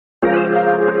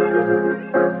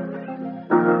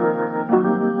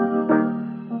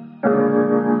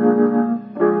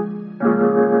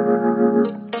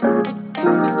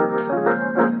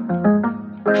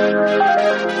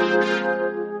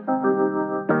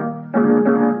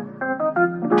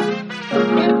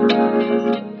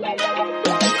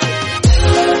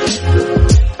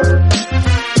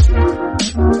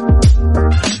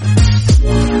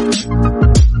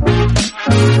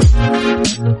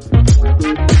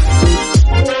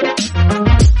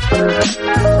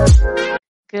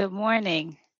good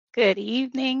morning, good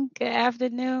evening, good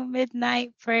afternoon,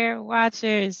 midnight prayer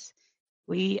watchers.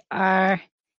 We are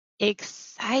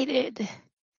excited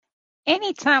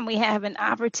anytime we have an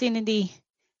opportunity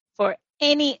for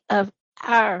any of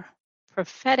our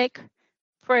prophetic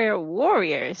prayer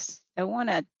warriors that want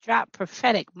to drop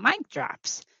prophetic mic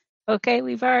drops. Okay,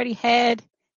 we've already had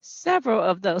several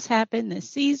of those happen this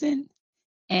season,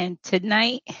 and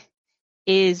tonight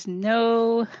is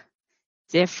no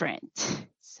different.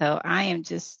 So I am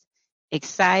just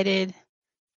excited.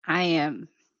 I am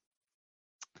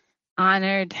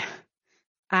honored.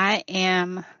 I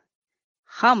am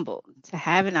humbled to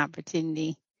have an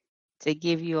opportunity to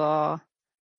give you all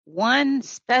one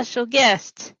special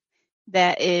guest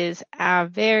that is our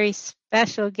very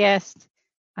special guest.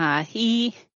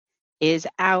 He is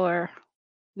our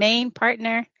main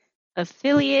partner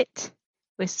affiliate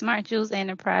with Smart Jewels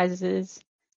Enterprises,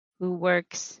 who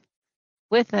works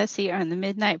with us here on the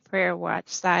Midnight Prayer Watch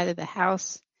side of the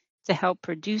house to help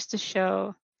produce the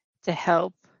show, to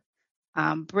help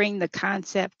bring the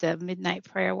concept of Midnight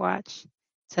Prayer Watch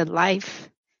to life,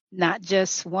 not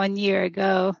just 1 year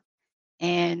ago.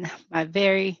 And my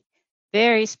very,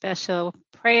 very special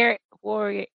prayer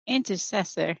warrior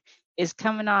intercessor is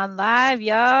coming on live,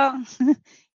 y'all.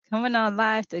 Coming on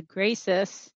live to grace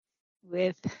us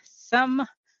with some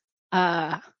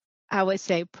I would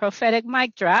say prophetic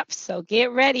mic drops. So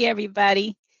get ready,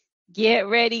 everybody. Get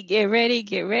ready, get ready,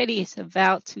 get ready. It's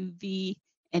about to be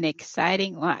an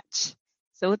exciting watch.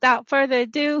 So without further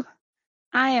ado,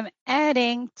 I am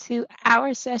adding to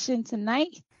our session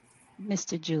tonight,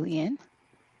 Mr. Julian.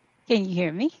 Can you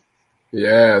hear me?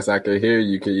 Yes, I can hear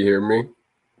you. Can you hear me?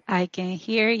 I can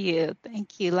hear you.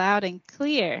 Thank you, loud and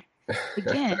clear.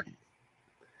 Again,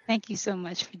 thank you so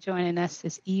much for joining us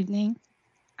this evening.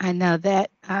 I know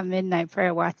that Midnight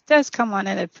Prayer Watch does come on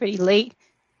at a pretty late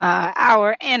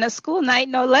hour and a school night,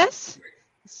 no less.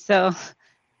 So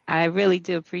I really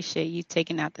do appreciate you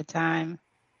taking out the time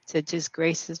to just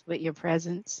grace us with your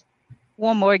presence.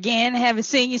 One more again, I haven't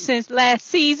seen you since last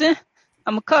season.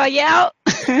 I'm going to call you out.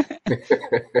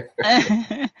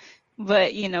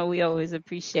 But, we always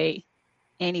appreciate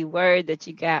any word that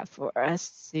you got for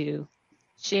us to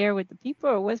share with the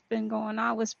people or what's been going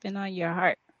on, what's been on your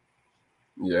heart.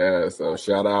 Yes,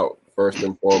 shout out first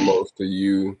and foremost to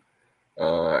you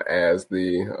as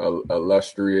the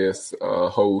illustrious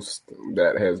host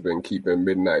that has been keeping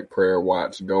Midnight Prayer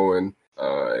Watch going.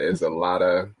 It's a lot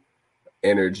of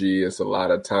energy, it's a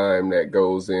lot of time that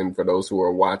goes in for those who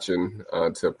are watching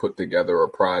to put together a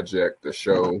project, a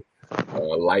show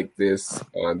like this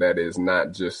that is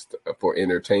not just for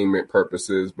entertainment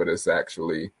purposes, but it's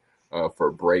actually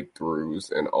for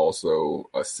breakthroughs and also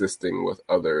assisting with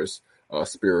others'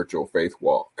 spiritual faith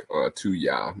walk to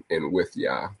Yah and with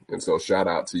Yah. And so shout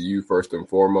out to you first and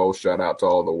foremost. Shout out to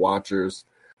all the watchers.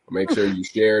 Make sure you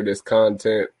share this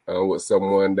content with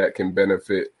someone that can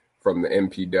benefit from the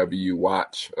MPW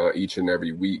watch each and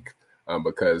every week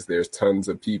because there's tons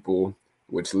of people,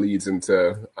 which leads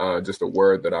into just a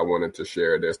word that I wanted to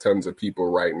share. There's tons of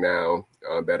people right now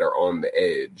that are on the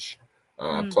edge.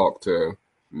 I've talked to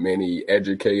many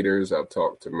educators. I've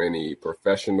talked to many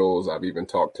professionals. I've even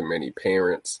talked to many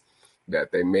parents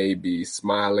that they may be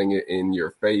smiling in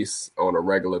your face on a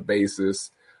regular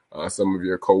basis. Some of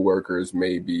your coworkers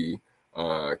may be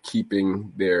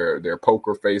keeping their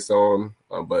poker face on,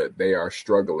 but they are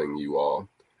struggling, you all.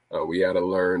 We had to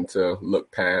learn to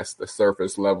look past the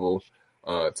surface level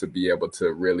to be able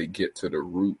to really get to the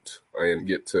root and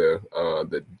get to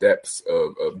the depths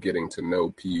of getting to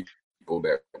know people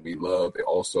that we love and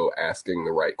also asking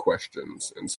the right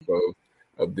questions. And so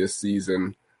of this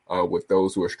season, with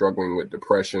those who are struggling with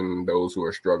depression, those who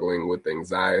are struggling with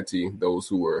anxiety, those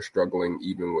who are struggling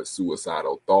even with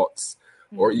suicidal thoughts,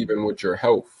 or even with your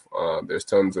health. There's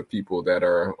tons of people that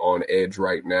are on edge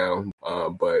right now,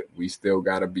 but we still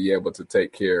got to be able to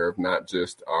take care of not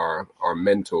just our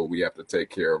mental, we have to take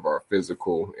care of our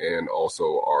physical and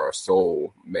also our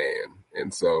soul man.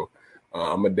 And so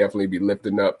I'm going to definitely be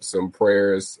lifting up some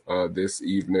prayers this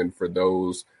evening for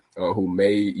those who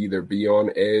may either be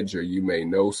on edge or you may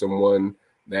know someone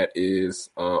that is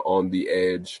on the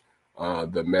edge.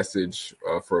 The message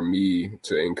for me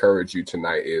to encourage you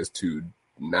tonight is to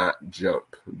not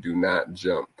jump. Do not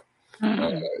jump.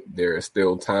 There is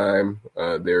still time.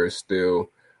 There is still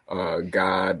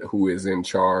God who is in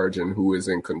charge and who is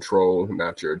in control,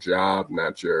 not your job,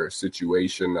 not your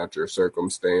situation, not your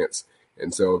circumstance.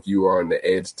 And so if you are on the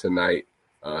edge tonight,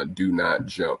 do not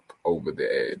jump over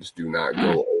the edge. Do not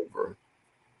go over.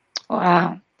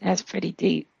 Wow, that's pretty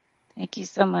deep. Thank you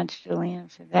so much, Julian,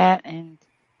 for that. And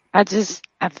I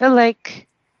feel like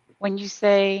when you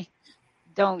say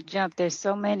don't jump, there's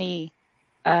so many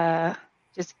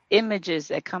just images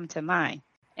that come to mind.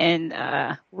 And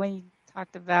when you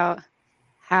talked about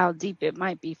how deep it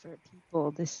might be for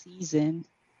people this season,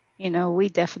 we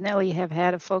definitely have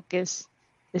had a focus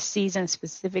this season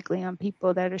specifically on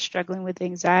people that are struggling with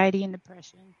anxiety and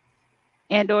depression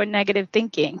and or negative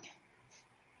thinking.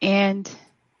 And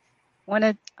one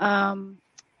of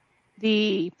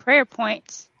the prayer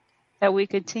points that we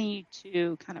continue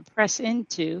to kind of press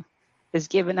into is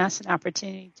giving us an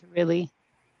opportunity to really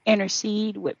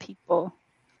intercede with people,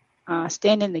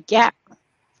 stand in the gap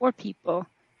for people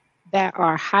that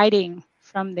are hiding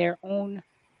from their own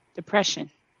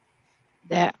depression,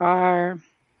 that are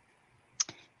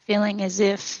feeling as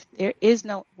if there is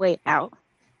no way out,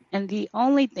 and the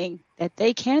only thing that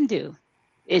they can do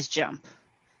is jump.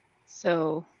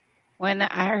 So when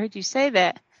I heard you say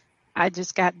that, I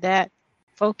just got that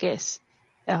focus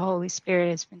the Holy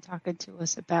Spirit has been talking to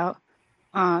us about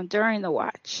during the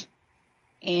watch,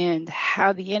 and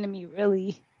how the enemy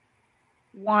really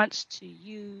wants to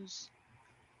use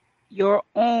your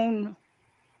own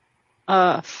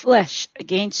flesh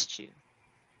against you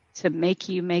to make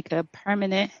you make a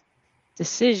permanent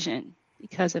decision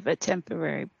because of a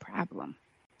temporary problem.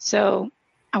 So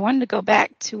I wanted to go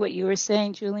back to what you were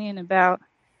saying, Julian, about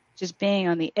just being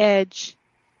on the edge,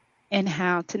 and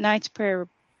how tonight's prayer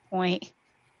point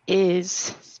is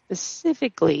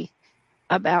specifically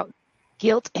about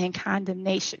guilt and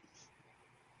condemnation.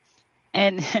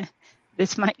 And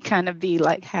this might kind of be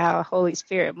like how Holy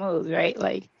Spirit moves, right?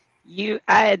 Like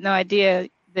I had no idea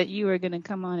that you were going to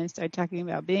come on and start talking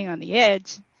about being on the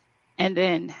edge. And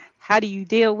then how do you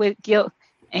deal with guilt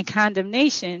and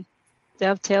condemnation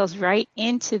dovetails right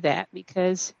into that,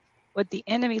 because what the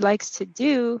enemy likes to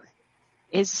do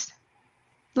is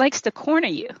likes to corner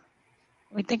you.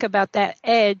 When we think about that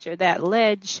edge or that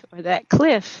ledge or that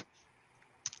cliff,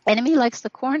 enemy likes to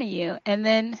corner you. And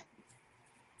then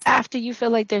after you feel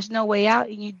like there's no way out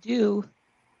and you do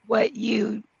what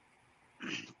you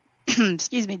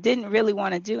didn't really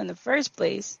want to do in the first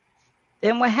place,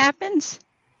 then what happens?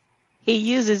 He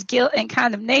uses guilt and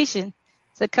condemnation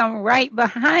to come right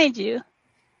behind you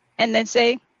and then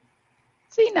say,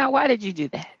 see, now why did you do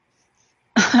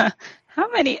that? How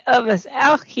many of us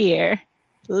out here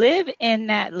live in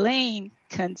that lane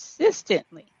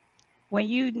consistently when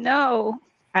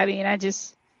I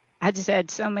just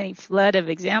had so many flood of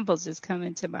examples just come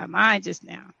into my mind just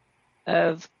now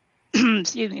of,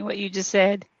 what you just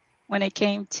said when it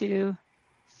came to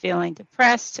feeling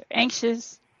depressed or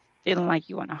anxious, feeling like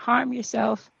you want to harm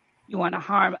yourself, you want to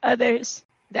harm others.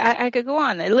 I could go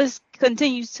on. The list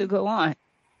continues to go on.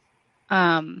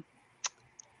 And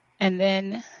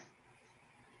then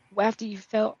after you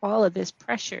felt all of this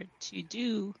pressure to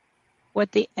do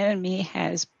what the enemy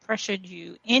has pressured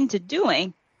you into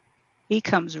doing, he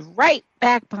comes right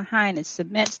back behind and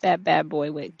cements that bad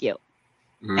boy with guilt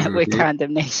and with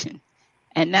condemnation.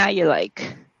 And now you're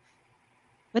like,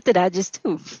 what did I just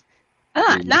do?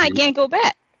 Now I can't go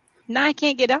back. Now I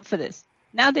can't get up for this.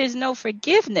 Now there's no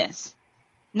forgiveness.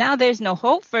 Now there's no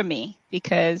hope for me,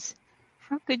 because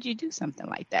how could you do something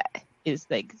like that? Is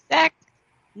the exact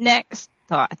next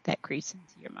thought that creeps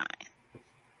into your mind.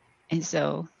 And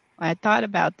so when I thought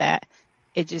about that,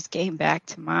 it just came back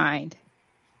to mind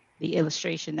the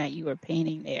illustration that you were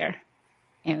painting there.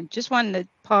 And just wanted to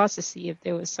pause to see if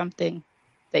there was something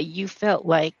that you felt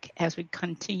like as we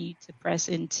continue to press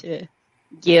into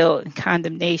guilt and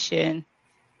condemnation,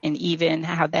 and even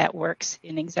how that works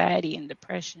in anxiety and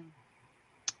depression.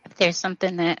 If there's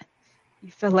something that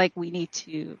you feel like we need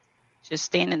to just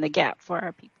stand in the gap for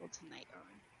our people tonight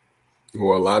on.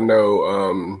 Well, I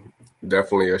know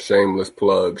definitely a shameless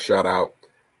plug. Shout out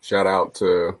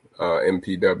to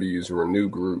MPW's Renew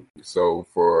Group. So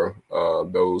for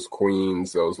those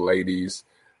queens, those ladies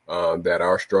that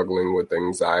are struggling with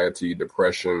anxiety,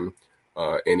 depression,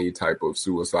 any type of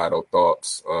suicidal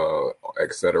thoughts,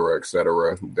 et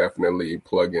cetera, definitely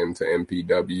plug into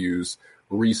MPW's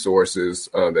resources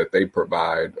that they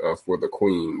provide for the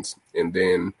queens. And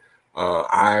then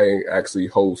I actually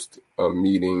host a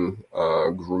meeting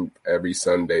group every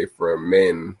Sunday for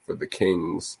men, for the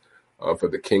kings, for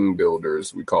the King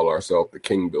Builders. We call ourselves the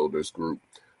King Builders group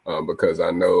because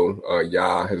I know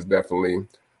Yah has definitely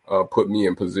put me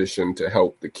in position to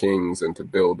help the kings and to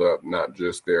build up not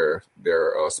just their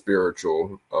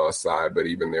spiritual side, but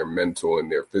even their mental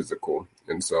and their physical.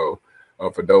 And so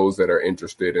for those that are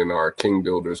interested in our King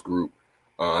Builders group,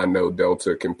 I know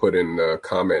Delta can put in the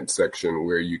comment section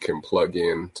where you can plug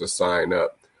in to sign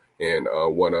up, and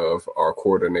one of our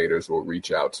coordinators will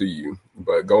reach out to you.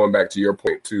 But going back to your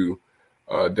point too,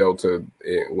 Delta,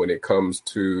 when it comes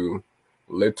to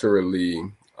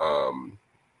literally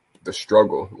the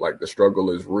struggle. Like the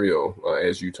struggle is real,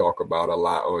 as you talk about a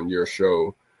lot on your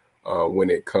show. When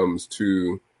it comes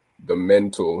to the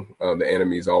mental, the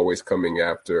enemy is always coming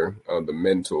after the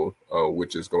mental,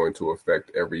 which is going to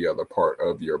affect every other part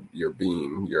of your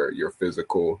being, your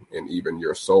physical, and even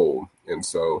your soul. And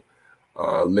so,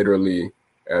 literally,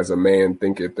 as a man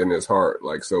thinketh in his heart,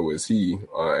 like so is he,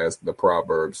 as the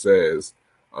proverb says.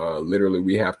 Literally,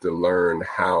 we have to learn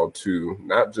how to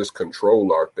not just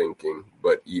control our thinking,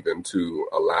 but even to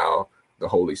allow the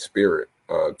Holy Spirit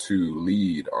to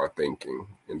lead our thinking.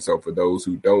 And so, for those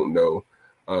who don't know,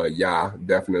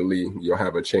 definitely you'll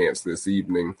have a chance this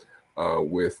evening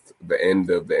with the end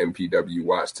of the MPW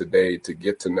Watch today to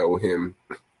get to know him.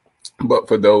 But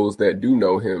for those that do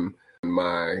know him,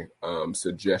 my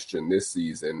suggestion this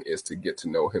season is to get to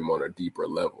know him on a deeper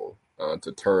level,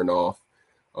 to turn off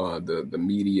the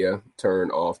media,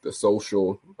 turn off the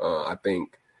social. I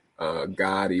think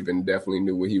God even definitely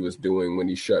knew what he was doing when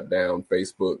he shut down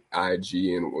Facebook,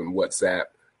 IG, and WhatsApp,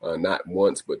 not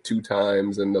once but 2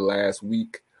 times in the last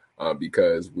week,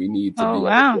 because we need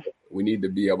to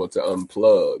be able to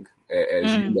unplug.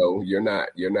 As you know, you're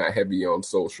not heavy on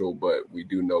social, but we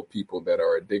do know people that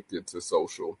are addicted to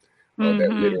social,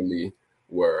 that literally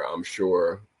were, I'm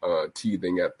sure,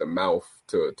 teething at the mouth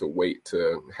to wait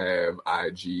to have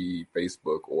IG,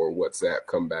 Facebook, or WhatsApp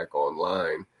come back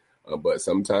online. But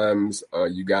sometimes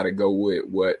you got to go with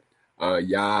what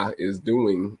Yah is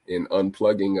doing in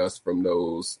unplugging us from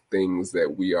those things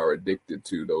that we are addicted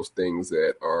to, those things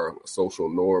that are social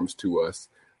norms to us,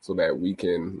 so that we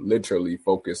can literally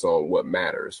focus on what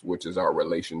matters, which is our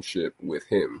relationship with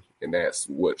him. And that's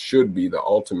what should be the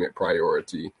ultimate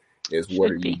priority, is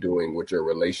what are you doing with your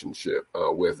relationship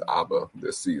with Abba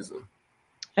this season?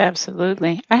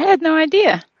 Absolutely. I had no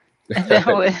idea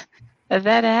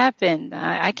that happened.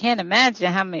 I can't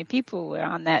imagine how many people were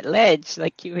on that ledge,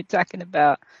 like you were talking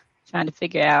about, trying to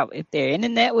figure out if their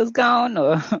internet was gone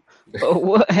or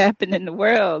what happened in the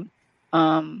world.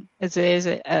 There's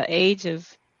an age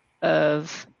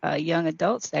of young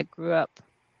adults that grew up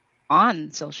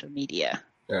on social media.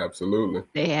 Absolutely.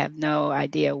 They have no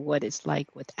idea what it's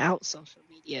like without social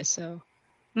media. So,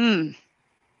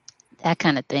 that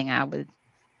kind of thing, I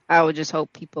would just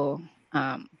hope people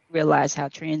realize how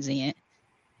transient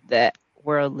that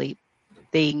worldly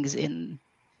things in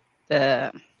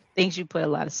the things you put a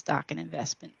lot of stock and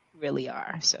investment really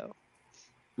are. So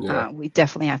we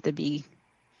definitely have to be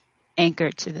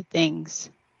anchored to the things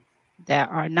that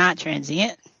are not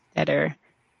transient, that are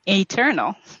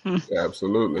eternal.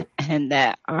 Absolutely. And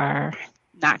that are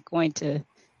not going to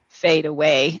fade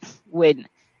away when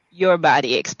your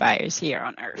body expires here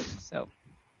on earth. So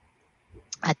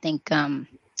I think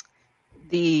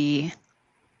the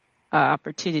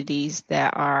opportunities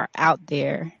that are out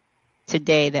there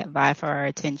today that vie for our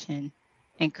attention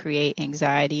and create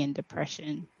anxiety and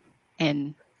depression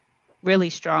and really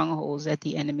strongholds that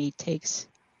the enemy takes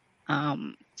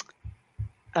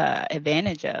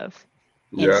advantage of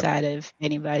inside of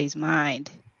anybody's mind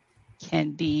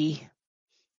can be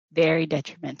very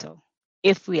detrimental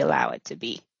if we allow it to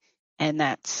be. And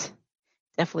that's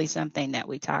definitely something that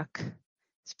we talk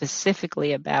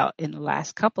specifically about in the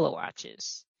last couple of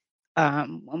watches,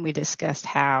 when we discussed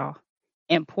how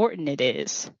important it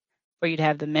is for you to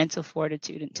have the mental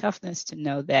fortitude and toughness to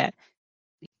know that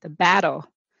the battle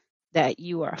that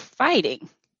you are fighting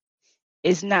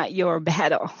is not your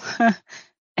battle,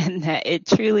 and that it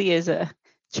truly is a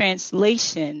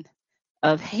translation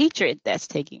of hatred that's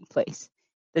taking place.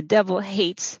 The devil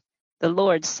hates the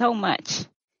Lord so much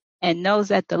and knows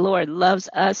that the Lord loves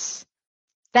us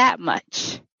that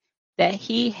much that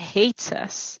he hates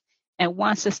us and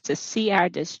wants us to see our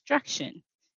destruction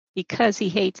because he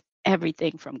hates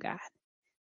everything from God,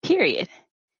 period.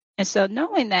 And so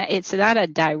knowing that it's not a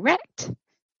direct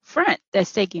front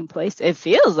that's taking place, it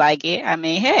feels like it. I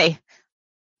mean, hey,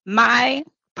 my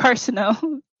personal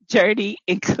journey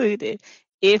included,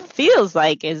 it feels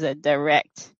like it's a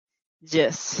direct,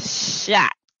 just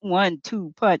shot,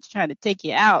 1-2 punch trying to take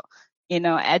you out,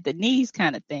 at the knees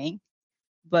kind of thing.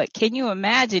 But can you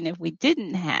imagine if we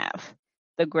didn't have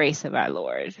the grace of our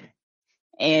Lord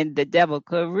and the devil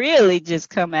could really just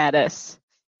come at us?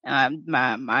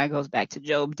 My mind goes back to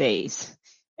Job days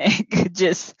and could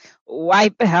just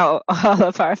wipe out all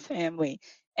of our family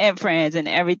and friends and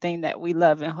everything that we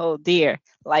love and hold dear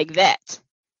like that.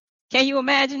 Can you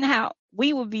imagine how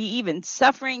we would be even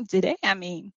suffering today? I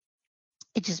mean,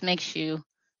 it just makes you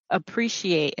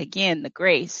appreciate, again, the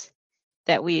grace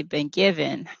that we've been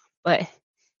given. But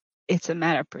it's a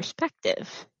matter of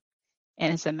perspective.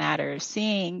 And it's a matter of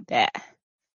seeing that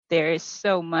there is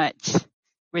so much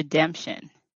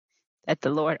redemption that the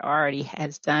Lord already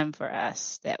has done for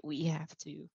us that we have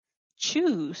to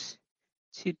choose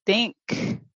to think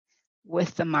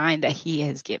with the mind that He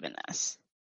has given us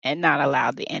and not allow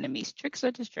the enemy's tricks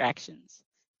or distractions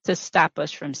to stop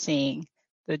us from seeing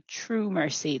the true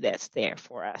mercy that's there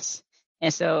for us.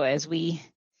 And so as we,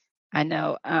 I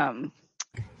know,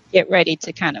 get ready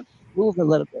to kind of move a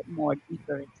little bit more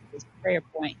deeper into this prayer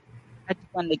point, I just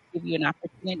wanted to give you an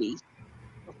opportunity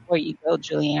before you go,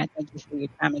 Julian. I thank you for your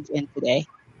time again today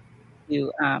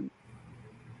to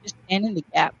just stand in the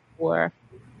gap for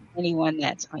anyone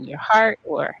that's on your heart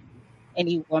or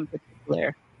any one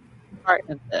particular part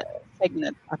of the segment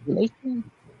of the population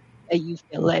that you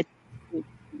feel led to,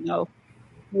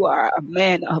 you are a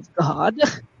man of God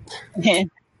and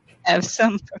have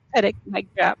some prophetic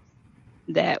mic drops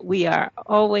that we are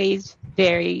always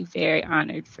very, very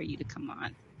honored for you to come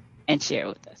on and share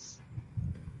with us.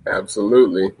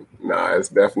 Absolutely. Nah, it's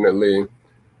definitely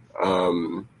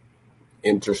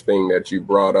interesting that you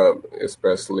brought up,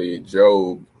 especially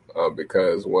Job,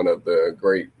 because one of the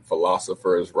great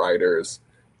philosophers, writers,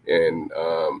 and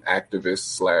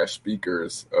activists /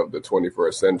 speakers of the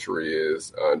 21st century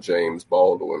is James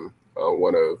Baldwin,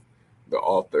 one of the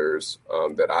authors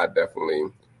that I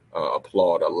definitely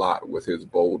applaud a lot with his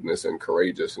boldness and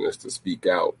courageousness to speak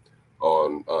out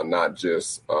on not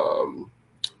just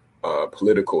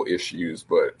political issues,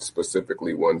 but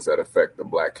specifically ones that affect the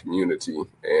Black community.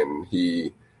 And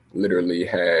he literally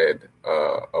had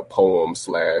a poem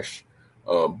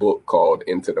 / book called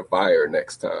Into the Fire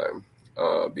Next Time,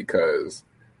 because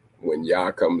when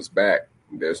Yah comes back,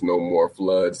 there's no more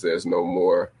floods, there's no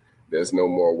more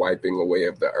wiping away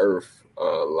of the earth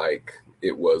like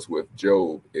it was with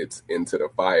Job. It's into the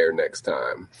fire next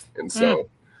time. And so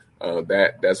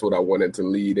that's what I wanted to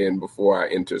lead in before I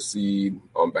intercede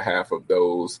on behalf of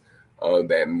those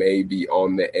that may be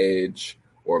on the edge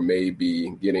or may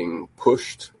be getting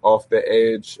pushed off the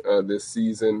edge this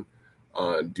season.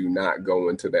 Do not go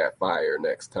into that fire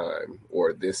next time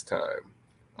or this time.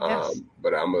 Yes.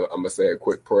 But I'm gonna say a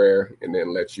quick prayer and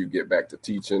then let you get back to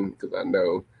teaching, because I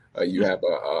know you have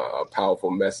a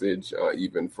powerful message,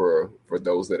 even for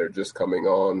those that are just coming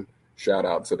on. Shout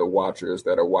out to the watchers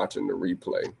that are watching the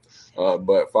replay.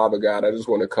 But Father God, I just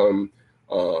want to come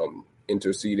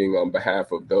interceding on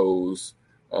behalf of those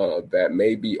that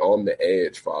may be on the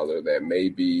edge, Father, that may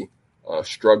be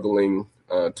struggling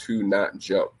to not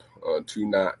jump, to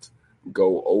not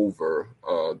go over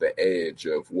the edge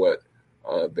of what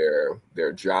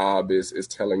their job is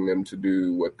telling them to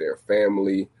do, what their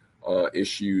family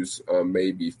issues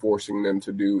may be forcing them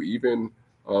to do, even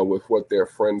with what their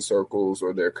friend circles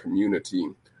or their community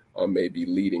may be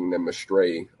leading them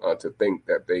astray to think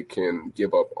that they can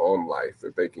give up on life,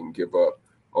 that they can give up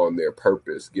on their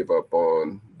purpose, give up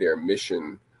on their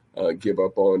mission, give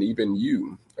up on even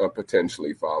you,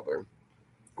 potentially, Father.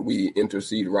 We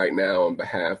intercede right now on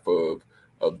behalf of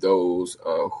those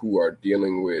who are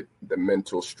dealing with the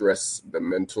mental stress, the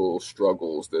mental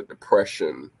struggles, the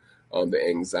depression, the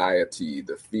anxiety,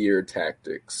 the fear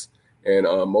tactics, and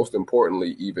most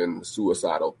importantly, even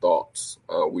suicidal thoughts.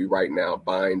 We right now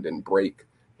bind and break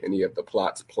any of the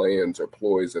plots, plans, or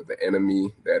ploys of the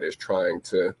enemy that is trying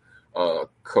to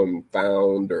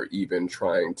confound or even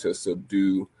trying to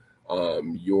subdue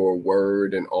your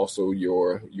word and also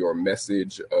your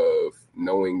message of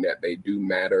knowing that they do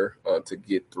matter to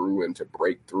get through and to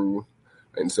break through.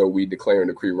 And so we declare and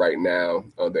decree right now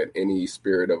that any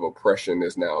spirit of oppression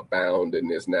is now bound and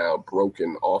is now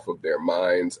broken off of their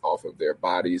minds, off of their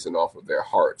bodies, and off of their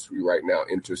hearts. We right now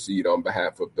intercede on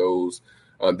behalf of those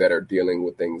that are dealing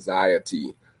with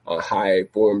anxiety, high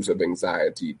forms of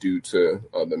anxiety due to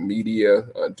the media,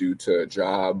 due to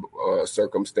job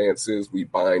circumstances. We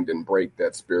bind and break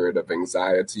that spirit of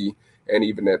anxiety and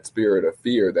even that spirit of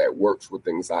fear that works with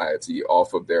anxiety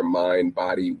off of their mind,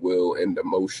 body, will, and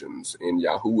emotions. In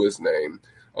Yahuwah's name,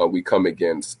 we come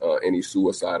against any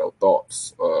suicidal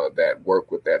thoughts that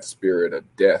work with that spirit of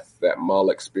death, that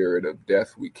Moloch spirit of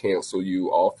death. We cancel you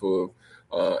off of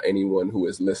anyone who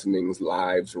is listening's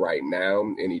lives right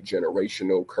now, any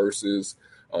generational curses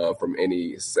from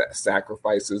any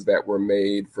sacrifices that were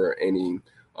made, for any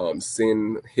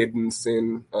hidden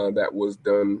sin that was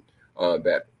done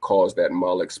that caused that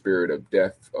Moloch spirit of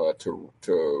death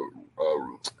to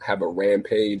have a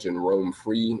rampage and roam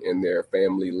free in their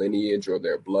family lineage or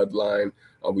their bloodline.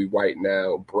 We right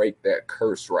now break that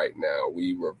curse right now.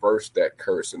 We reverse that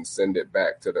curse and send it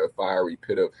back to the fiery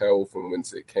pit of hell from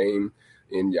whence it came.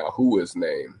 In Yahuwah's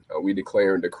name, we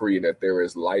declare and decree that there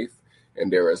is life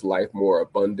and there is life more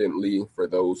abundantly for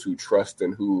those who trust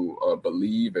and who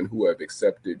believe and who have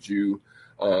accepted you,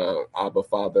 Abba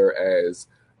Father, as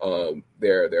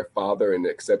their father, and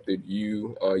accepted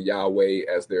you, Yahweh,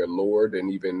 as their Lord,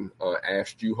 and even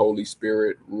asked you, Holy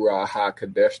Spirit, Ruach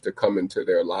HaKodesh, to come into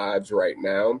their lives right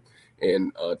now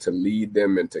and to lead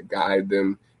them and to guide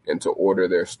them and to order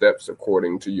their steps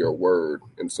according to your word.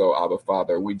 And so, Abba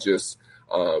Father, we just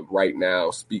right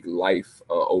now speak life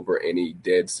over any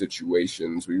dead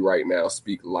situations. We right now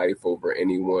speak life over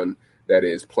anyone that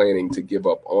is planning to give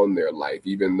up on their life,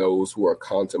 even those who are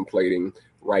contemplating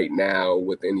right now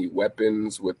with any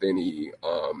weapons, with any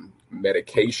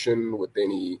medication, with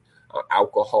any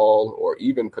alcohol, or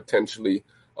even potentially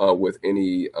with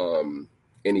any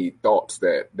thoughts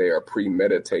that they are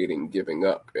premeditating giving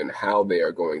up, and how they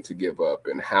are going to give up,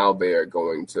 and how they are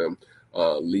going to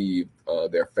leave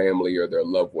their family or their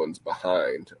loved ones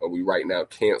behind. We right now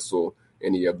cancel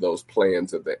any of those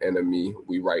plans of the enemy.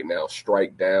 We right now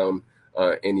strike down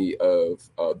any of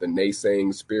the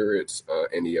naysaying spirits,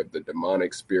 any of the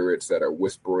demonic spirits that are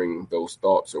whispering those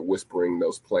thoughts or whispering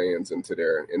those plans into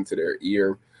their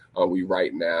ear. We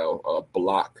right now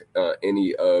block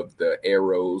any of the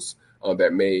arrows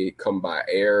that may come by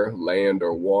air, land,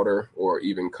 or water, or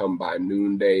even come by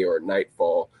noonday or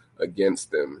nightfall against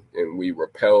them. And we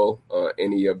repel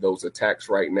any of those attacks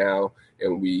right now,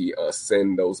 and we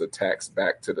send those attacks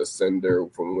back to the sender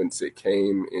from whence it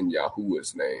came, in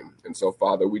Yahuwah's name. And so,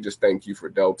 Father, we just thank you for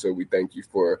Delta. We thank you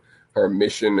for her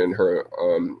mission and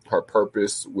her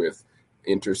purpose with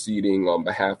interceding on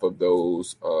behalf of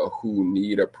those who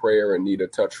need a prayer and need a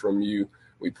touch from you.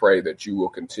 We pray that you will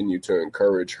continue to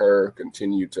encourage her,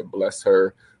 continue to bless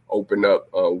her, open up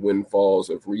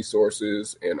windfalls of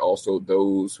resources, and also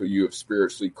those who you have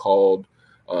spiritually called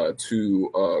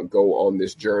to go on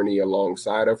this journey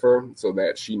alongside of her, so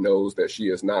that she knows that she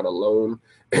is not alone,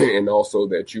 and also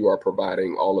that you are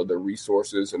providing all of the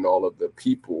resources and all of the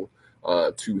people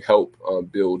to help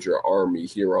build your army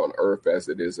here on earth as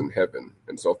it is in heaven.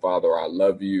 And so, Father, I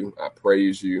love you, I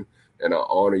praise you, and I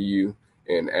honor you,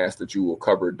 and ask that you will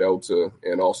cover Delta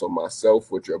and also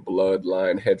myself with your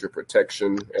bloodline hedge of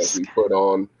protection as we put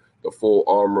on the full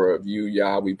armor of you,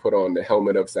 Yah. We put on the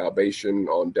helmet of salvation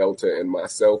on Delta and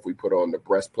myself. We put on the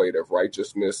breastplate of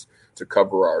righteousness to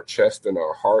cover our chest and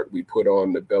our heart. We put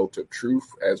on the belt of truth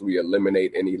as we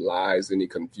eliminate any lies, any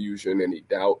confusion, any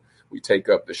doubt. We take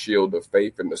up the shield of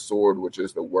faith and the sword, which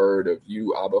is the word of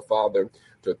you, Abba Father,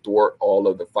 to thwart all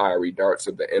of the fiery darts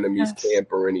of the enemy's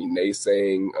camp, or any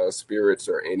naysaying spirits,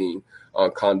 or any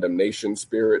condemnation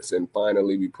spirits. And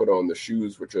finally, we put on the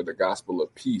shoes, which are the gospel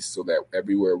of peace, so that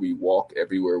everywhere we walk,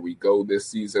 everywhere we go this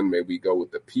season, may we go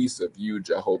with the peace of you,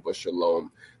 Jehovah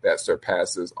Shalom, that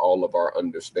surpasses all of our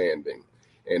understanding.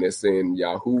 And it's in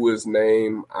Yahuwah's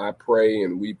name I pray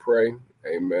and we pray.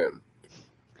 Amen.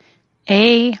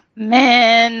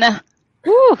 Amen.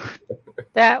 Woo,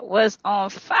 that was on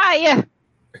fire.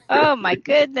 Oh my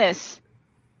goodness.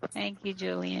 Thank you,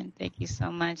 Julian. Thank you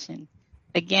so much. And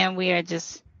again, we are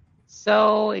just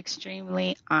so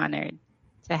extremely honored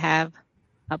to have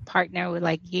a partner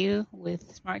like you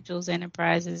with Smart Jewels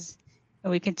Enterprises.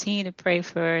 And we continue to pray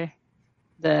for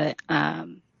the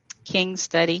King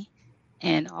study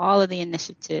and all of the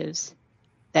initiatives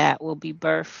that will be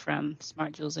birthed from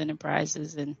Smart Jewels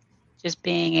Enterprises, and just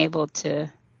being able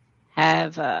to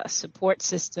have a support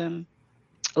system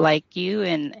like you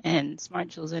and Smart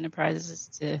Jewels Enterprises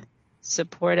to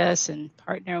support us and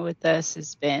partner with us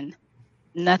has been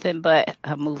nothing but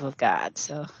a move of God.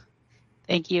 So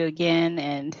thank you again,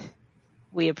 and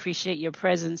we appreciate your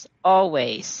presence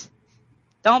always.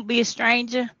 Don't be a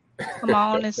stranger. Come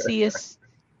on and see us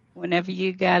whenever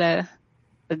you got a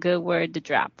good word to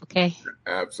drop, okay?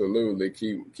 Absolutely.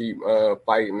 Keep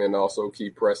fighting, and also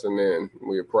keep pressing in.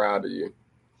 We're proud of you.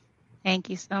 Thank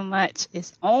you so much.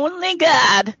 It's only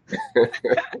God.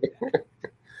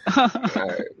 All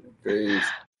right. Peace.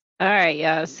 All right,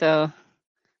 y'all. So,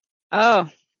 I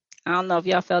don't know if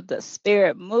y'all felt the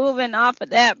spirit moving off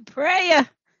of that prayer.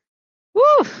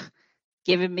 Woo!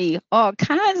 Giving me all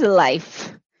kinds of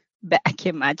life back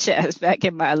in my chest, back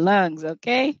in my lungs,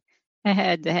 okay? I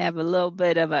had to have a little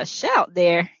bit of a shout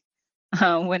there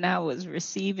when I was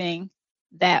receiving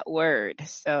that word.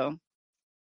 So,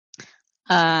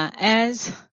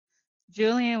 as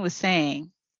Julian was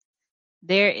saying,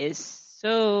 there is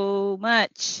so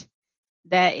much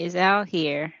that is out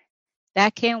here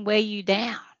that can weigh you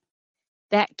down,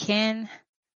 that can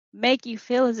make you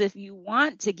feel as if you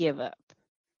want to give up,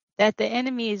 that the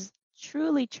enemy is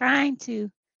truly trying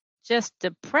to just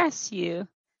depress you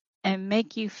and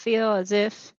make you feel as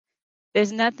if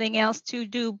there's nothing else to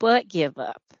do but give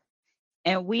up.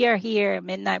 And we are here at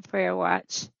Midnight Prayer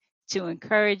Watch to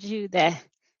encourage you that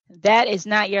that is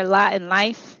not your lot in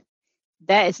life.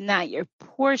 That is not your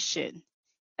portion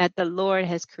that the Lord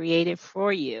has created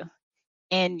for you.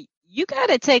 And you got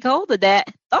to take hold of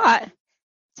that thought,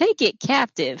 take it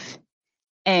captive,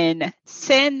 and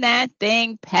send that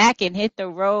thing packing, hit the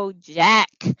road, Jack.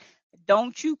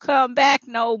 Don't you come back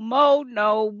no more,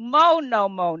 no more, no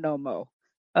more, no more.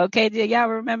 Okay, do y'all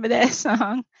remember that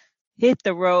song? Hit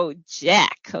the road,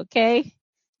 Jack, okay?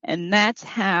 And that's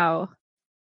how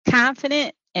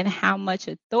confident and how much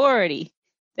authority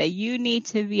that you need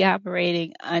to be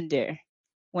operating under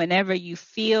whenever you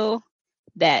feel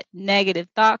that negative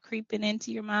thought creeping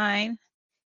into your mind,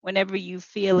 whenever you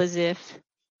feel as if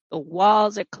the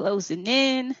walls are closing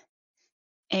in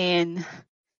and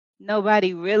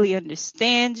nobody really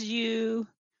understands you.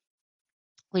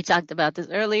 We talked about this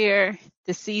earlier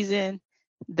this season,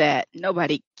 that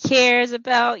nobody cares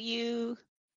about you,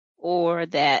 or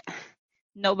that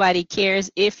nobody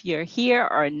cares if you're here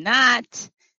or not.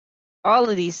 All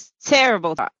of these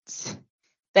terrible thoughts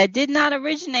that did not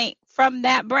originate from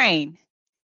that brain.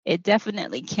 It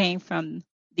definitely came from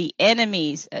the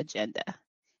enemy's agenda.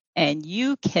 And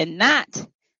you cannot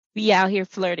be out here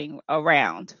flirting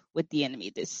around with the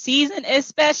enemy this season,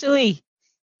 especially.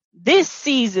 This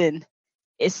season,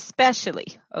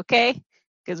 especially, okay?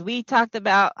 Because we talked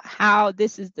about how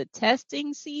this is the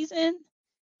testing season.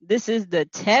 This is the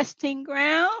testing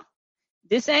ground.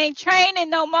 This ain't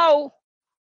training no more.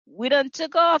 We done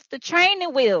took off the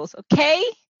training wheels, okay?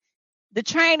 The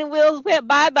training wheels went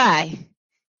bye-bye.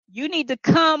 You need to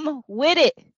come with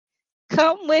it.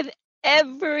 Come with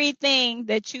everything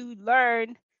that you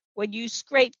learned when you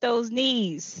scraped those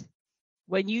knees,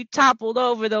 when you toppled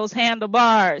over those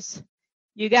handlebars.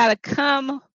 You got to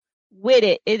come with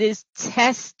it. It is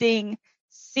testing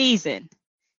season.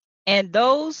 And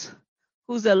those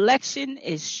whose election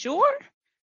is sure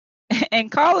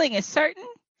and calling is certain,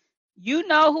 you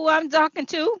know who I'm talking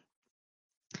to.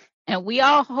 And we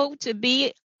all hope to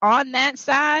be on that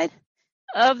side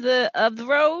of the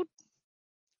road.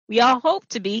 We all hope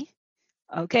to be.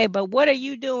 Okay, but what are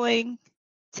you doing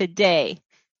today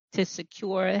to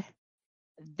secure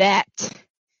that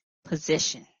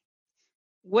position?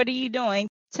 What are you doing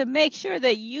to make sure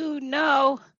that you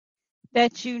know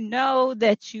that you know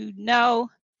that you know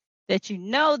that you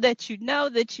know that you know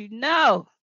that you know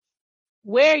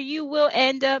where you will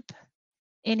end up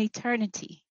in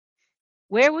eternity?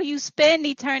 Where will you spend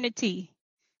eternity?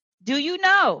 Do you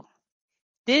know?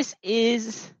 This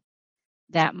is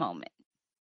that moment.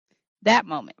 That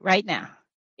moment right now.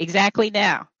 Exactly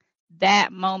now.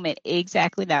 That moment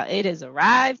exactly now. It has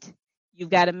arrived.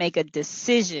 You've got to make a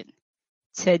decision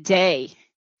today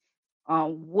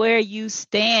on where you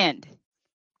stand.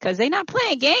 Because they're not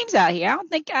playing games out here.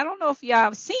 I don't know if y'all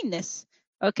have seen this.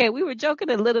 Okay, we were joking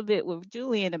a little bit with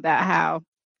Julian about how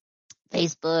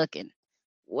Facebook and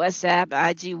WhatsApp,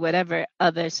 IG, whatever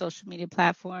other social media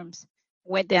platforms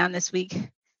went down this week.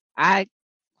 I,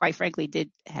 quite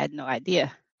frankly, had no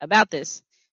idea about this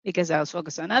because I was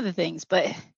focused on other things.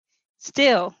 But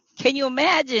still, can you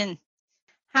imagine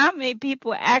how many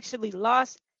people actually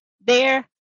lost their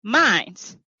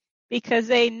minds because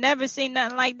they never seen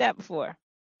nothing like that before?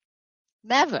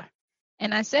 Never.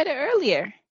 And I said it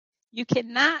earlier, you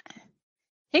cannot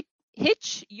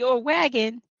hitch your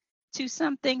wagon to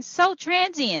something so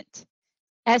transient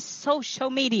as social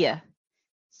media.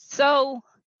 So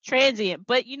transient.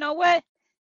 But you know what?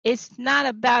 It's not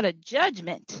about a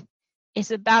judgment.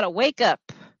 It's about a wake up.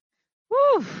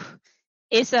 Whew.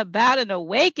 It's about an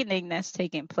awakening that's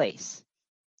taking place.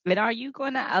 And are you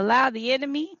going to allow the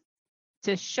enemy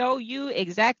to show you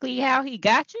exactly how he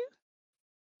got you?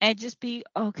 And just be,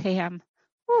 okay,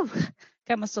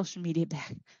 got my social media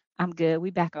back. I'm good.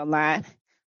 We back online.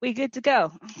 We good to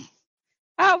go.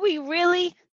 Are we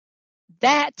really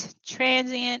that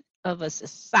transient of a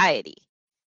society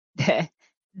that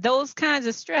those kinds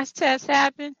of stress tests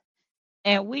happen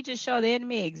and we just show the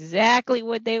enemy exactly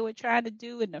what they were trying to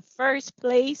do in the first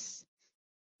place?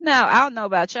 Now, I don't know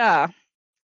about y'all,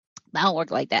 but I don't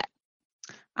work like that.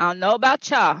 I don't know about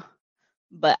y'all,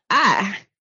 but I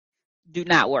do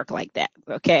not work like that,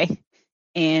 okay?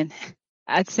 And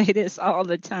I say this all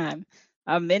the time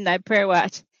on Midnight Prayer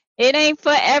Watch. It ain't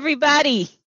for everybody.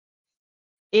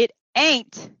 It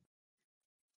ain't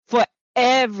for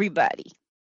everybody.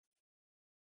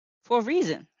 For a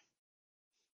reason.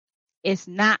 It's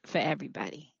not for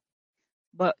everybody.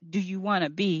 But do you want to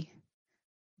be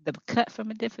the cut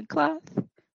from a different cloth?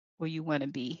 Or you want to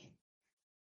be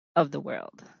of the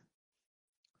world?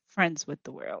 Friends with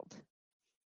the world.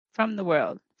 From the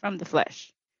world. From the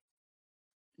flesh.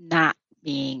 Not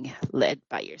being led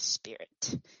by your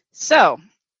Spirit. So,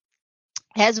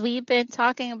 as we've been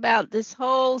talking about this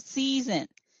whole season,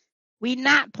 we're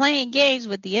not playing games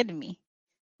with the enemy.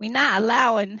 We're not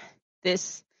allowing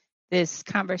this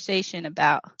conversation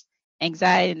about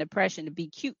anxiety and depression to be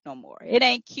cute no more. It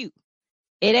ain't cute.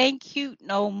 It ain't cute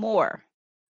no more.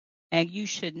 And you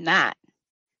should not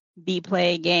be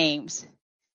playing games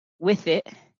with it.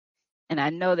 And I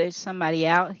know there's somebody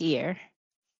out here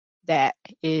that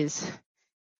is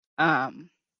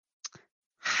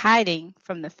hiding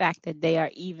from the fact that they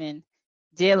are even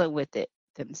dealing with it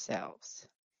themselves.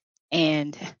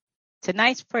 And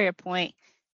tonight's prayer point,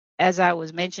 as I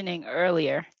was mentioning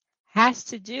earlier, has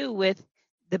to do with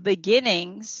the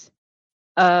beginnings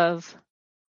of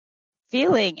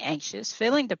feeling anxious,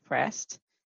 feeling depressed,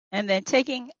 and then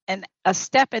taking a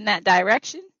step in that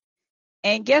direction.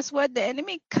 And guess what? The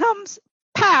enemy comes,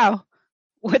 pow,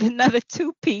 with another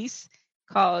two-piece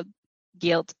called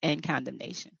guilt and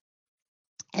condemnation.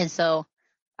 And so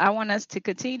I want us to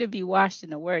continue to be washed in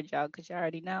the word, y'all, because you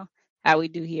already know how we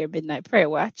do here at Midnight Prayer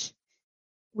Watch.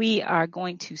 We are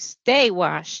going to stay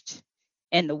washed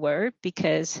in the word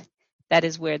because that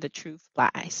is where the truth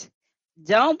lies.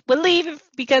 Don't believe it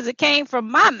because it came from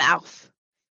my mouth.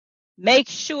 Make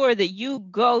sure that you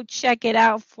go check it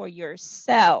out for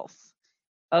yourself.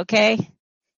 Okay?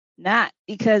 Not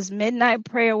because Midnight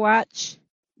Prayer Watch,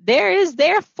 there is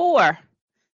therefore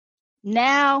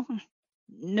now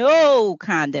no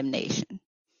condemnation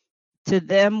to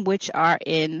them which are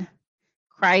in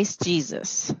Christ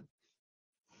Jesus.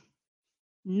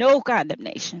 No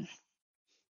condemnation.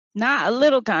 Not a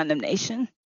little condemnation.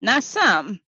 Not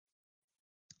some.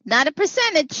 Not a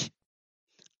percentage.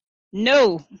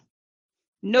 No.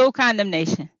 No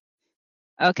condemnation.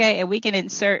 Okay? And we can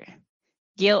insert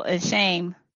guilt and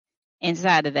shame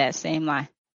inside of that same line.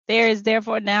 There is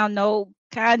therefore now no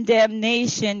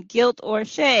condemnation, guilt, or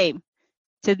shame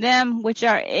to them which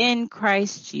are in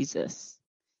Christ Jesus,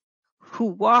 who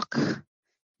walk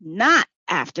not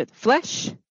after the flesh,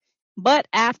 but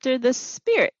after the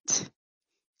Spirit.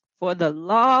 For the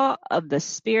law of the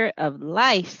Spirit of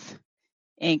life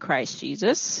in Christ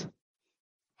Jesus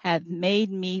hath made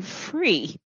me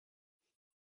free.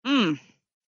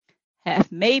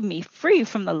 Hath made me free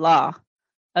from the law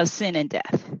of sin and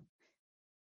death.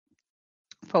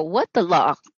 For what the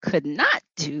law could not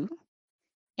do,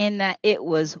 in that it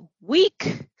was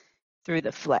weak through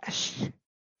the flesh,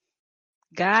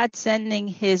 God sending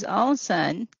his own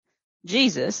Son,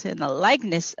 Jesus, in the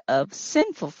likeness of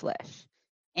sinful flesh,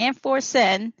 and for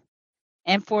sin,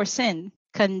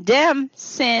 condemn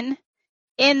sin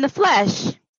in the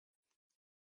flesh.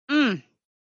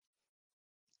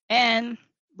 And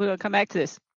we're going to come back to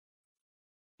this.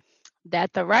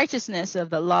 That the righteousness of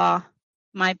the law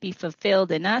might be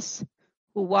fulfilled in us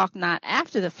who walk not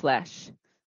after the flesh,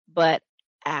 but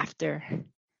after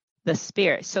the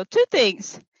Spirit. So two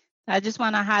things I just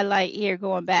want to highlight here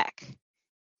going back.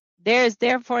 There is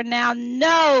therefore now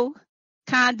no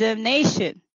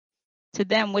condemnation to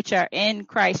them which are in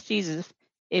Christ Jesus.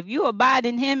 If you abide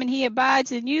in him and he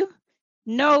abides in you,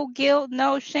 no guilt,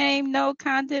 no shame, no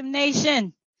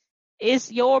condemnation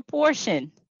is your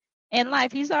portion in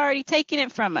life. He's already taken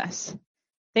it from us.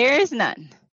 There is none.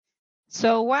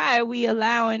 So why are we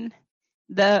allowing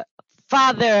the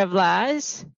father of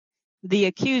lies, the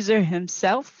accuser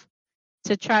himself,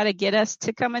 to try to get us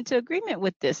to come into agreement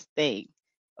with this thing?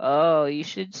 Oh, you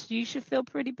should feel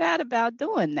pretty bad about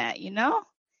doing that,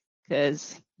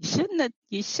 because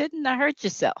you shouldn't have hurt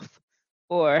yourself,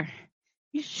 or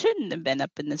you shouldn't have been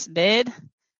up in this bed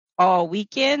all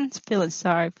weekend feeling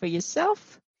sorry for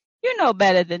yourself. You know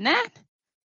better than that.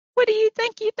 What do you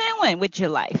think you're doing with your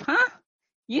life, huh?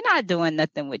 You're not doing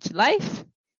nothing with your life.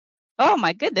 Oh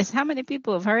my goodness, how many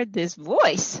people have heard this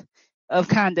voice of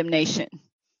condemnation?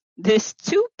 This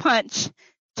two-punch,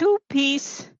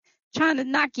 two-piece, trying to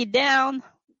knock you down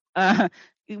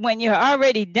when you're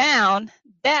already down,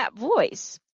 that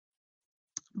voice.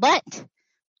 But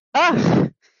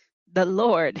the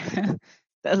Lord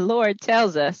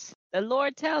tells us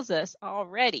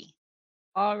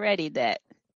already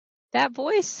that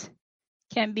voice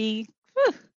can be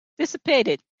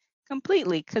dissipated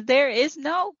completely, because there is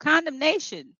no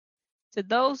condemnation to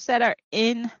those that are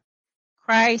in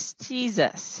Christ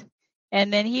Jesus.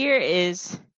 And then here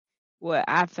is what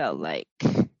I felt like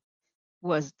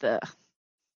was the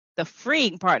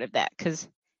freeing part of that, because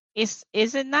is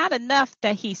it not enough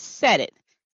that he said it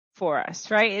for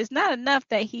us, right? It's not enough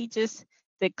that he just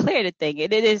declared a thing,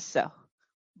 and it is so.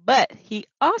 But he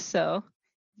also,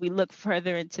 we look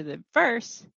further into the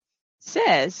verse,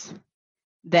 says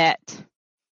that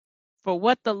for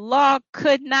what the law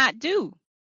could not do.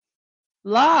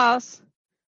 Laws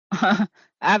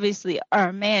obviously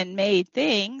are man-made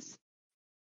things,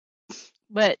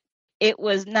 but it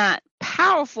was not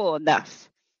powerful enough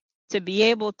to be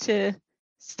able to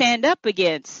stand up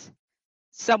against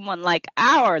someone like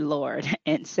our Lord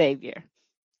and Savior.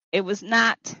 It was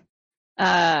not,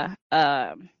 it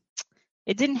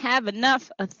didn't have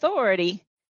enough authority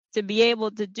to be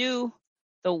able to do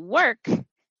the work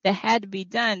that had to be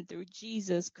done through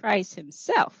Jesus Christ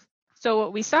himself. So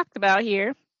what we talked about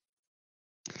here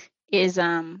is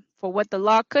for what the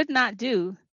law could not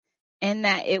do, and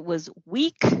that it was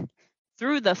weak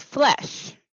through the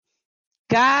flesh,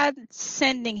 God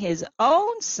sending his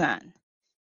own son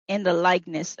in the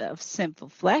likeness of sinful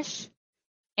flesh,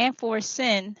 and for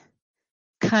sin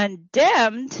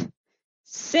condemned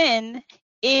sin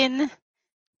in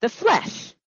the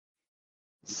flesh.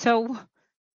 So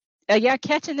are y'all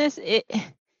catching this?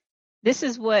 This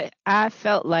is what I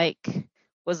felt like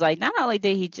was like, not only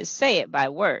did he just say it by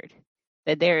word,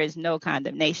 that there is no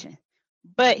condemnation,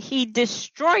 but he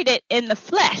destroyed it in the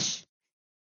flesh.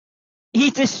 He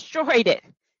destroyed it.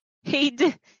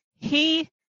 He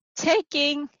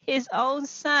taking his own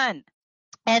son,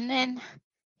 and then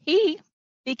he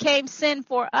became sin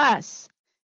for us,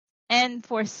 and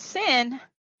for sin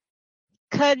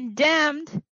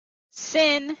condemned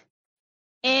sin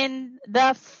in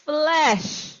the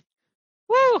flesh.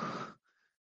 Woo!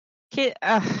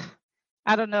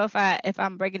 I don't know if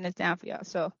I'm breaking this down for y'all.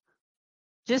 So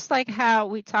just like how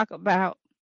we talk about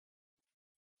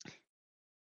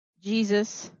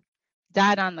Jesus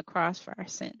died on the cross for our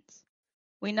sins,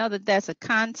 we know that that's a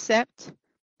concept.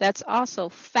 That's also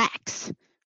facts.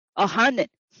 100%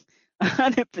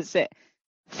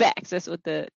 facts. That's what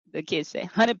the kids say.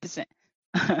 100%.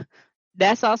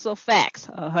 That's also facts.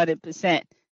 100%.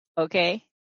 Okay,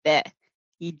 that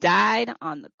he died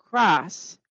on the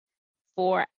cross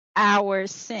for our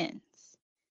sins.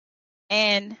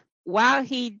 And while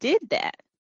he did that,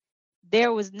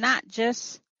 there was not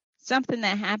just something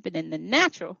that happened in the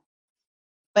natural,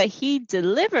 but he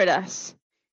delivered us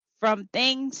from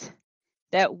things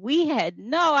that we had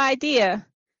no idea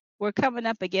were coming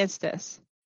up against us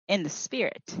in the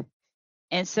spirit.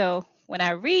 And so when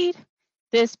I read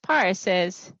this part, it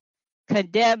says,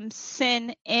 condemn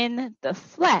sin in the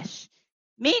flesh,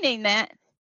 meaning that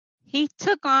he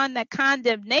took on the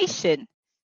condemnation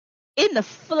in the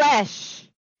flesh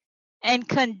and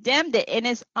condemned it in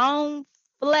his own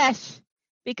flesh,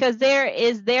 because there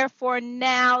is therefore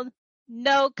now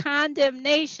no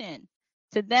condemnation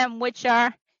to them which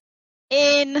are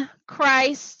in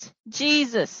Christ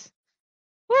Jesus.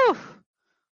 Whew.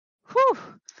 Whew.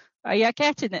 Are y'all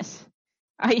catching this?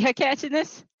 Are y'all catching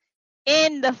this?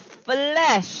 In the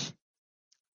flesh,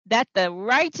 that the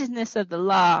righteousness of the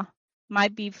law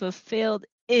might be fulfilled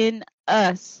in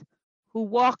us, who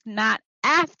walk not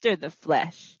after the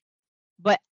flesh,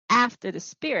 but after the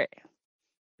Spirit.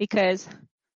 Because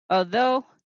although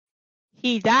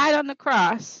he died on the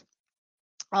cross,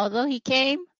 although he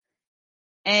came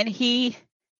and he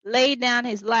laid down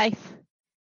his life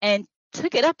and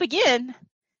took it up again,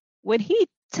 when he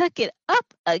took it up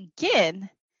again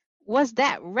was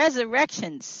that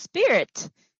resurrection spirit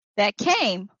that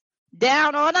came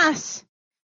down on us,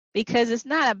 because it's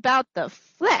not about the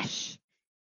flesh.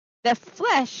 The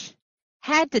flesh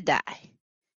had to die.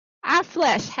 Our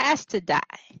flesh has to die.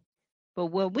 But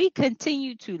when we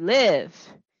continue to live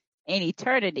in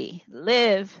eternity,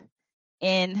 live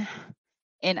in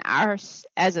our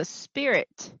as a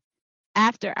spirit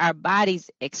after our bodies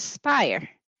expire,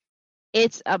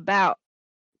 it's about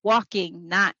walking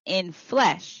not in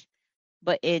flesh,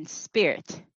 but in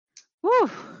spirit. Whew.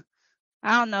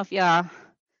 I don't know if y'all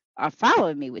are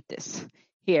following me with this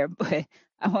here, but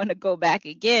I want to go back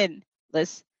again.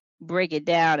 Let's break it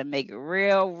down and make it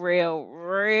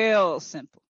real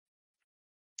simple.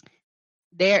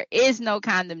 There is no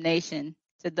condemnation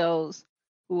to those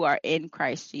who are in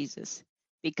Christ Jesus,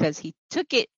 because he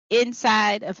took it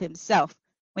inside of himself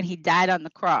when he died on the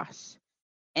cross,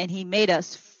 and he made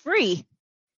us free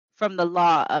from the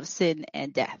law of sin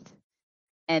and death,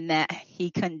 and that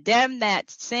he condemned that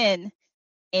sin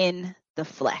in the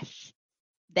flesh.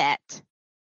 That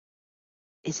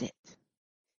is it.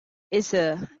 It's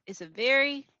a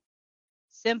very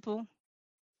simple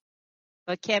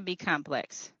but can be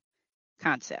complex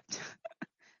concept.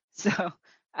 So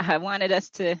I wanted us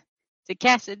to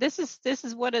catch it. This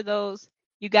is one of those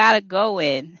you got to go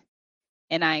in,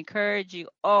 and I encourage you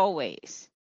always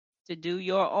to do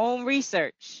your own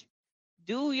research,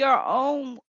 do your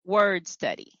own word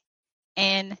study.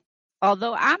 And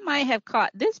although I might have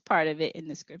caught this part of it in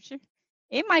the scripture,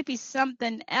 It might be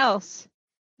something else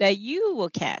that you will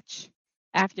catch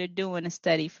after doing a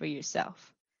study for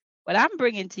yourself. What I'm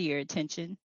bringing to your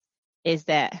attention is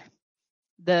that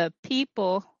the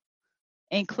people,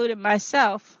 including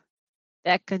myself,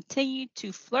 that continue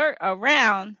to flirt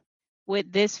around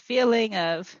with this feeling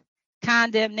of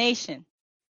condemnation,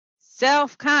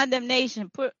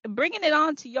 self-condemnation, bringing it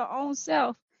on to your own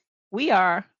self, we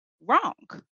are wrong.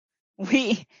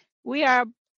 We are,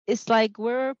 it's like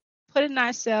we're putting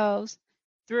ourselves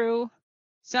through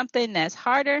something that's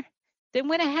harder than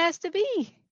when it has to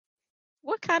be.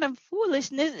 What kind of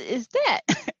foolishness is that?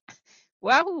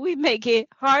 Why would we make it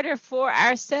harder for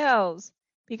ourselves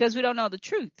because we don't know the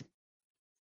truth?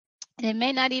 And it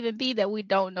may not even be that we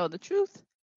don't know the truth.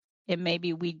 It may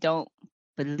be we don't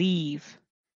believe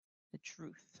the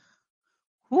truth.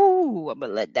 Ooh, I'm going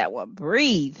to let that one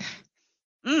breathe.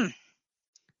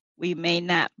 We may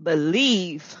not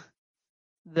believe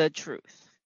the truth.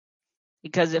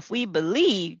 Because if we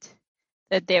believed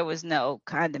that there was no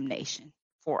condemnation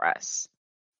for us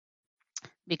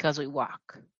because we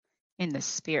walk in the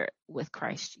Spirit with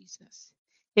Christ Jesus.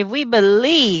 If we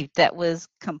believed that was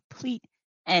complete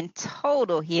and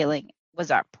total healing was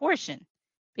our portion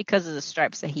because of the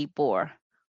stripes that he bore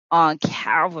on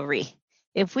Calvary.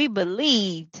 If we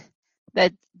believed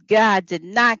that God did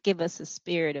not give us a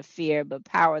spirit of fear, but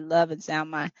power, love, and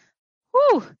sound mind,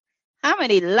 how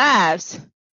many lives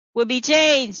would be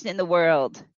changed in the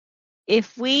world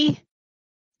if we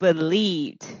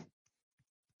believed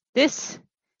this?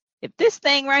 If this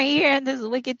thing right here, this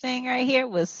wicked thing right here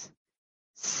was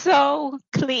so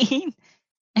clean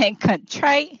and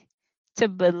contrite to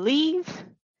believe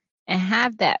and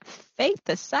have that faith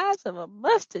the size of a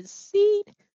mustard seed,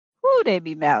 there'd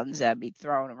be mountains that'd be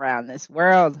thrown around this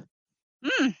world.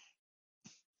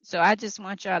 So I just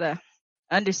want y'all to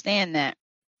understand that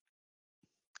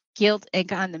guilt and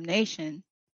condemnation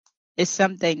is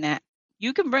something that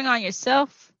you can bring on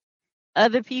yourself.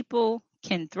 Other people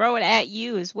can throw it at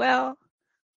you as well,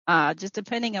 just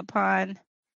depending upon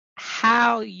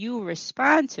how you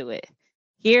respond to it.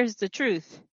 Here's the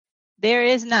truth. There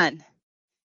is none.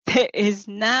 There is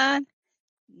none,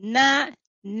 not,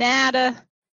 nada,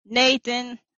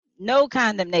 Nathan, no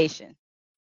condemnation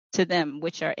to them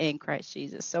which are in Christ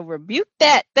Jesus. So rebuke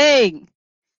that thing.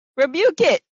 Rebuke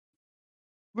it.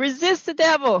 Resist the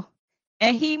devil,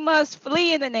 and he must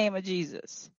flee in the name of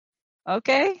Jesus.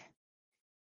 Okay?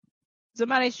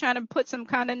 Somebody's trying to put some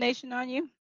condemnation on you.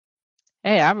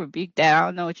 Hey, I rebuke that. I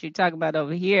don't know what you're talking about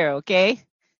over here, okay?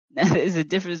 Now, there's a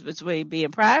difference between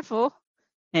being prideful,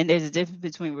 and there's a difference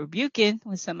between rebuking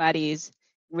when somebody is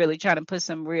really trying to put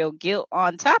some real guilt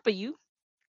on top of you.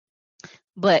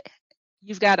 But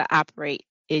you've got to operate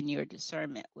in your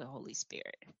discernment with Holy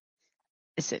Spirit,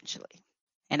 essentially.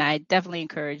 And I definitely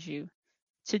encourage you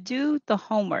to do the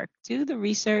homework, do the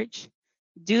research,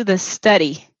 do the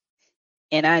study.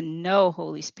 And I know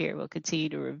Holy Spirit will continue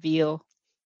to reveal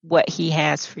what he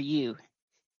has for you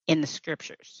in the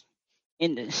scriptures.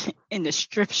 In the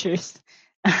scriptures.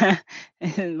 And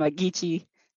Magichi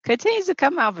continues to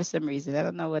come out for some reason. I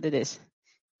don't know what it is.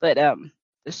 But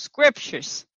the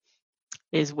scriptures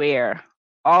is where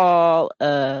all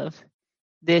of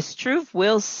this truth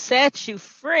will set you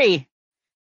free.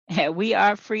 And we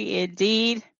are free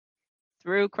indeed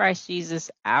through Christ Jesus,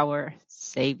 our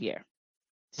Savior.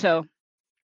 So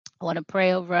I want to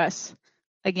pray over us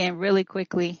again really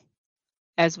quickly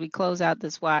as we close out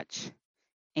this watch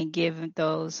and give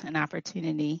those an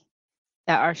opportunity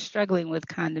that are struggling with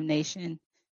condemnation,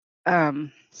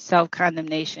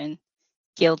 self-condemnation,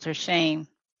 guilt, or shame,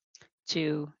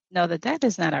 to know that that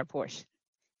is not our portion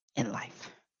in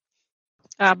life.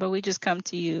 But we just come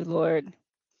to you, Lord,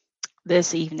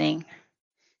 this evening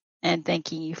and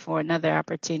thanking you for another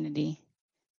opportunity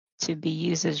to be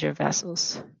used as your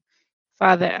vessels.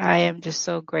 Father, I am just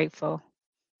so grateful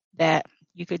that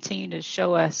you continue to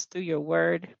show us through your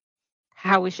word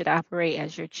how we should operate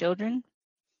as your children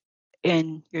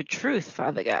in your truth,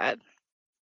 Father God.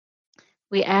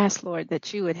 We ask, Lord,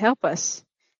 that you would help us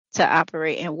to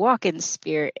operate and walk in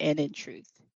spirit and in truth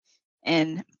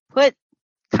and put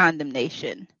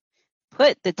condemnation,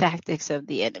 put the tactics of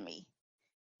the enemy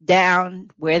down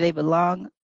where they belong,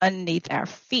 underneath our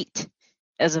feet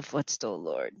as a footstool,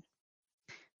 Lord.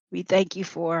 We thank you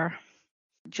for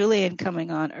Julian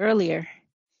coming on earlier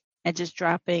and just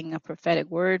dropping a prophetic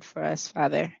word for us,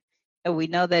 Father. And we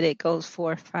know that it goes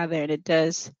forth, Father, and it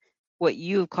does what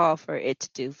you call for it to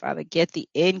do, Father. Get the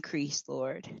increase,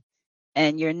 Lord,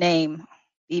 and your name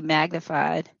be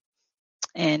magnified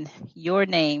and your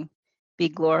name be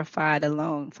glorified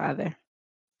alone, Father.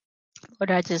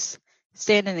 Lord, I just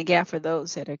stand in the gap for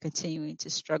those that are continuing to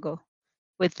struggle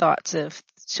with thoughts of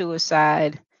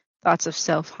suicide, thoughts of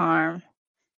self-harm,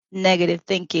 negative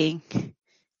thinking,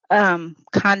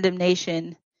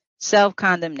 condemnation,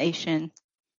 self-condemnation,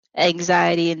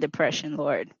 anxiety, and depression,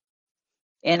 Lord.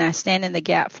 And I stand in the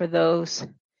gap for those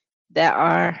that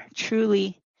are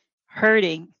truly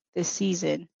hurting this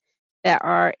season, that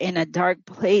are in a dark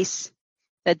place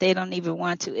that they don't even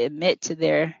want to admit to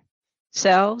their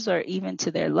selves or even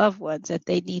to their loved ones that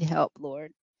they need help,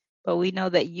 Lord. But we know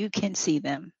that you can see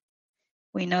them.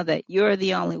 We know that you're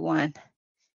the only one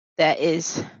that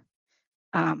is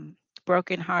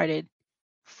brokenhearted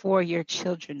for your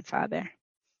children, Father.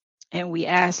 And we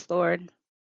ask, Lord,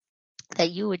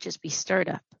 that you would just be stirred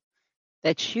up,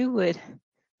 that you would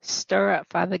stir up,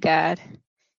 Father God,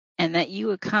 and that you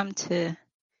would come to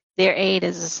their aid,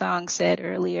 as the song said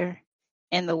earlier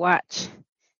in the watch,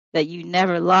 that you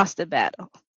never lost a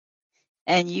battle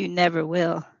and you never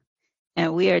will.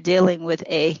 And we are dealing with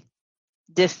a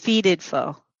defeated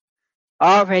foe,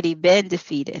 already been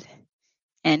defeated.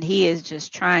 And he is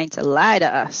just trying to lie to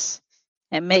us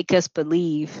and make us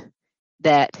believe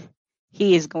that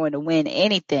he is going to win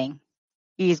anything.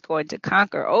 He is going to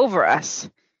conquer over us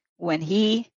when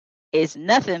he is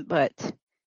nothing but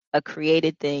a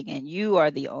created thing. And you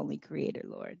are the only creator,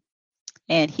 Lord.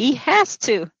 And he has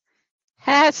to,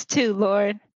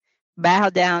 Lord, bow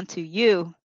down to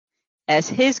you as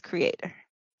his creator.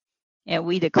 And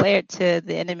we declare to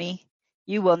the enemy,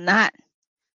 you will not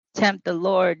tempt the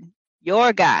Lord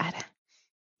your God.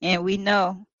 And we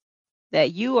know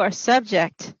that you are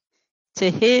subject to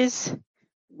his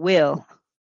will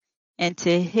and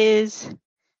to his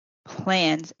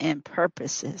plans and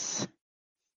purposes.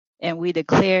 And we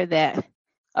declare that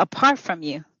apart from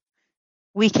you,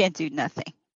 we can do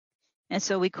nothing. And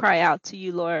so we cry out to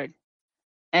you, Lord,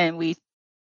 and we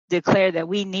declare that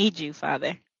we need you,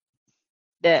 Father,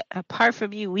 that apart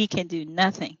from you, we can do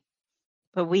nothing.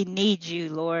 But we need you,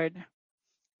 Lord.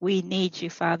 We need you,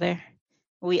 Father.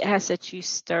 We ask that you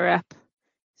stir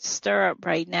up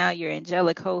right now your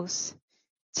angelic hosts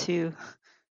to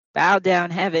bow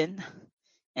down heaven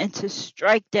and to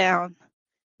strike down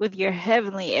with your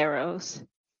heavenly arrows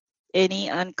any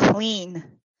unclean,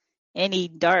 any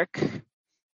dark,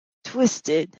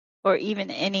 twisted, or even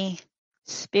any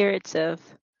spirits of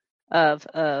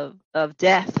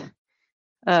death,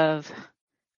 of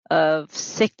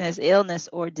sickness, illness,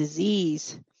 or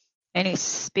disease, any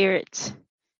spirits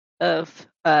of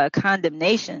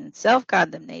condemnation,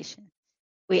 self-condemnation.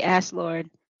 We ask, Lord,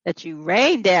 that you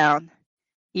rain down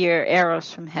your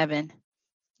arrows from heaven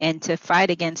and to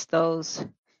fight against those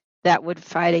that would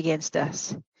fight against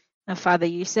us. And Father,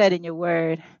 you said in your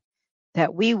word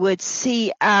that we would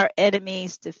see our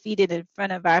enemies defeated in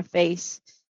front of our face.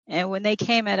 And when they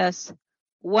came at us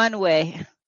one way,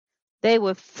 they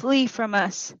would flee from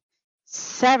us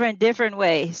 7 different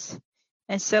ways.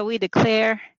 And so we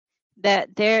declare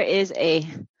that there is a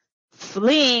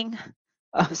fleeing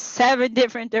of 7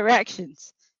 different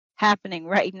directions happening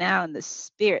right now in the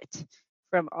spirit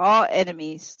from all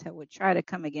enemies that would try to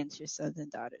come against your sons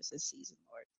and daughters this season,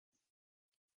 Lord.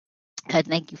 I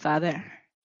thank you, Father,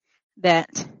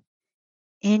 that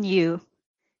in you,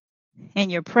 in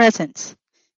your presence,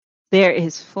 there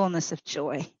is fullness of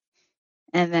joy.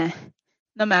 And that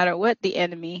no matter what the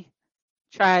enemy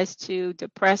tries to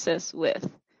depress us with,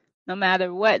 no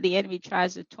matter what the enemy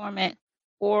tries to torment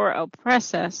or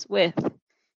oppress us with,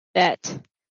 that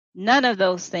none of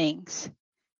those things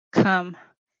come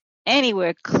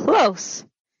anywhere close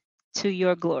to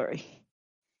your glory.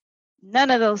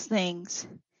 None of those things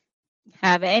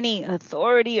have any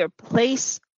authority or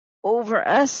place over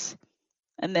us,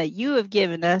 and that you have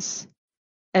given us,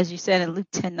 as you said in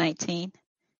Luke 10:19,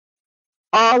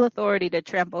 all authority to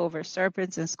trample over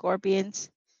serpents and scorpions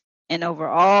and over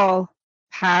all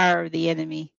power of the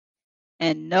enemy,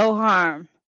 and no harm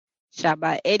shall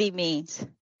by any means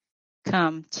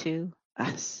come to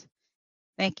us.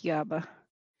 Thank you, Abba.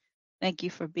 Thank you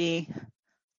for being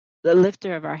the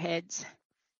lifter of our heads.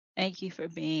 Thank you for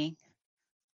being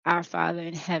our Father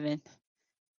in heaven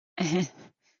and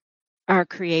our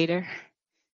Creator,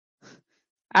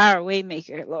 our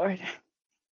Waymaker, Lord.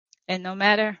 And no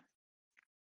matter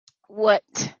what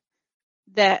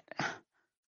that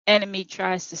enemy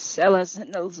tries to sell us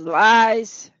in those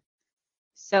lies,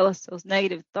 sell us those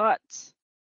negative thoughts,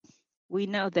 we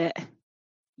know that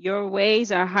your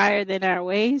ways are higher than our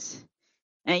ways,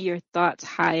 and your thoughts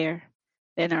higher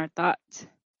than our thoughts,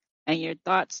 and your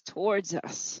thoughts towards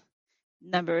us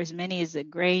number as many as the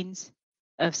grains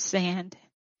of sand,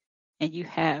 and you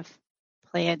have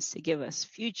plans to give us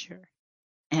future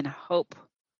and hope.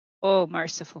 Oh,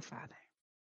 merciful Father.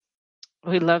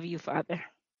 We love you, Father.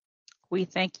 We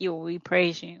thank you. We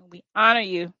praise you. We honor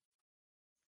you.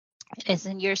 It's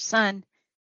in your Son,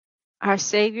 our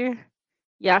Savior,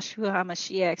 Yahshua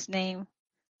HaMashiach's name,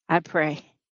 I pray.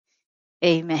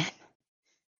 Amen.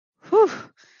 Whew.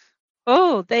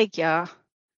 Oh, thank y'all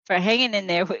for hanging in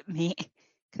there with me.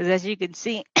 Because as you can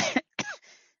see,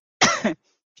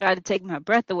 try to take my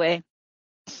breath away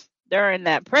during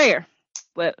that prayer.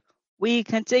 But we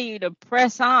continue to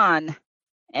press on.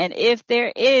 And if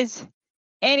there is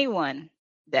anyone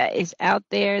that is out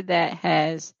there that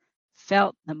has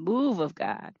felt the move of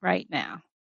God right now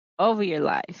over your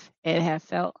life and have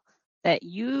felt that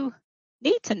you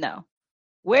need to know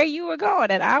where you are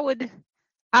going, and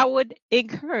I would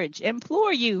encourage,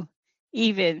 implore you,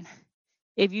 even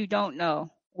if you don't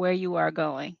know where you are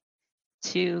going,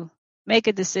 to make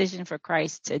a decision for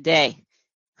Christ today.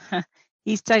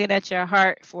 He's tugging at your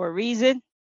heart for a reason.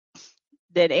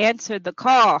 Then answer the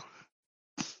call.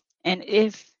 And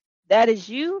if that is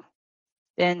you,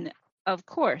 then of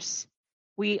course,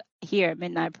 we here at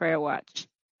Midnight Prayer Watch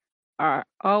are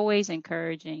always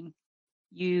encouraging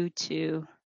you to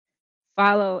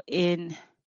follow in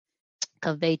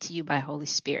conveyed to you by Holy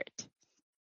Spirit.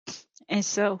 And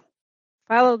so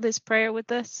follow this prayer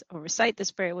with us, or recite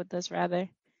this prayer with us rather.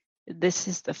 This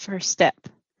is the first step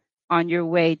on your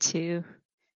way to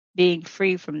being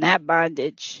free from that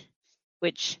bondage,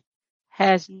 which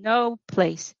has no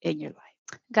place in your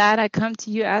life. God, I come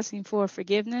to you asking for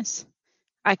forgiveness.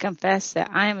 I confess that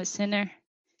I am a sinner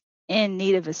in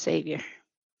need of a Savior.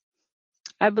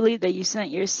 I believe that you sent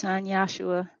your Son,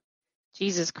 Yahshua,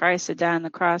 Jesus Christ, to die on the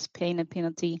cross, paying the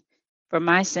penalty for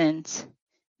my sins.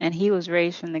 And he was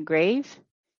raised from the grave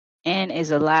and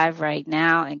is alive right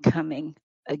now and coming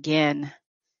again.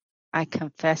 I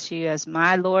confess you as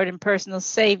my Lord and personal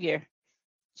Savior.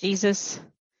 Jesus,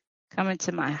 come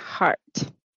into my heart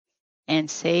and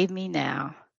save me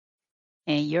now.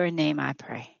 In your name I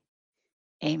pray.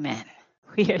 Amen.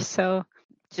 We are so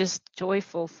just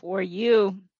joyful for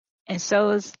you. And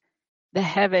so is the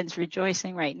heavens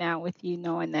rejoicing right now with you,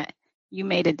 knowing that you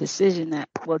made a decision that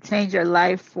will change your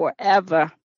life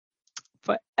forever.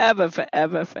 Forever,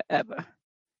 forever, forever.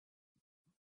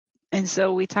 And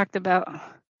so we talked about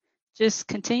just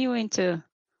continuing to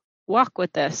walk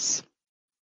with us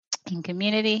in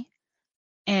community.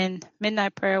 And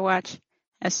Midnight Prayer Watch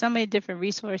has so many different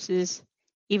resources.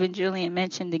 Even Julian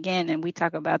mentioned again, and we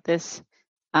talk about this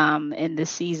in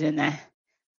this season, that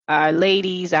our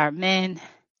ladies, our men,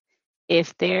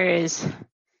 if there is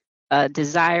a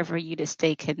desire for you to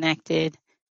stay connected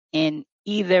in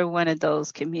either one of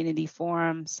those community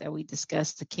forums that we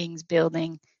discussed, the King's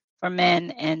Building for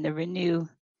men and the Renew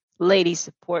Lady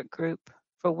Support Group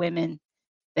for women,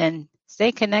 then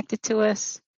stay connected to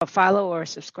us. Follow or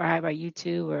subscribe our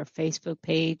YouTube or Facebook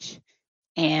page.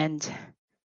 And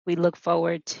we look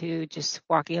forward to just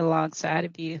walking alongside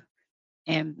of you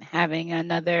and having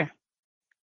another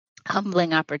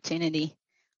humbling opportunity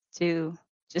to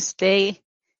just stay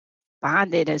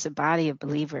bonded as a body of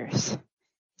believers.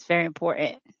 It's very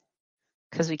important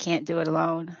because we can't do it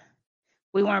alone.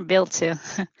 We weren't built to.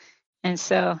 And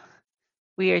so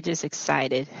we are just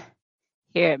excited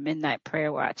here at Midnight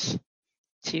Prayer Watch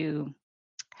to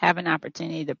have an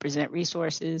opportunity to present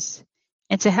resources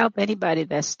and to help anybody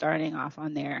that's starting off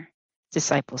on their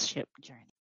discipleship journey.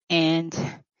 And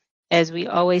as we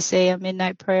always say at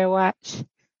Midnight Prayer Watch,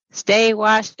 stay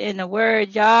washed in the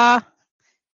Word, y'all.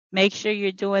 Make sure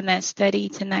you're doing that study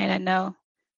tonight. I know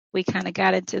we kind of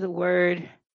got into the Word.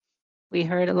 We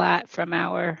heard a lot from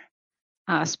our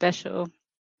special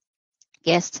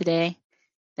guest today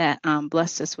that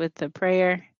blessed us with the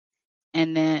prayer,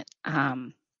 and that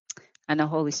I know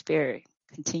Holy Spirit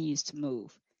continues to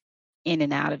move in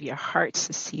and out of your hearts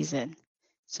this season.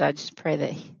 So I just pray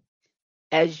that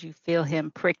as you feel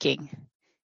him pricking,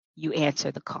 you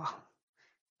answer the call.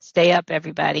 Stay up,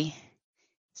 everybody.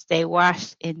 Stay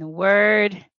washed in the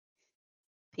Word.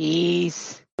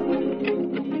 Peace.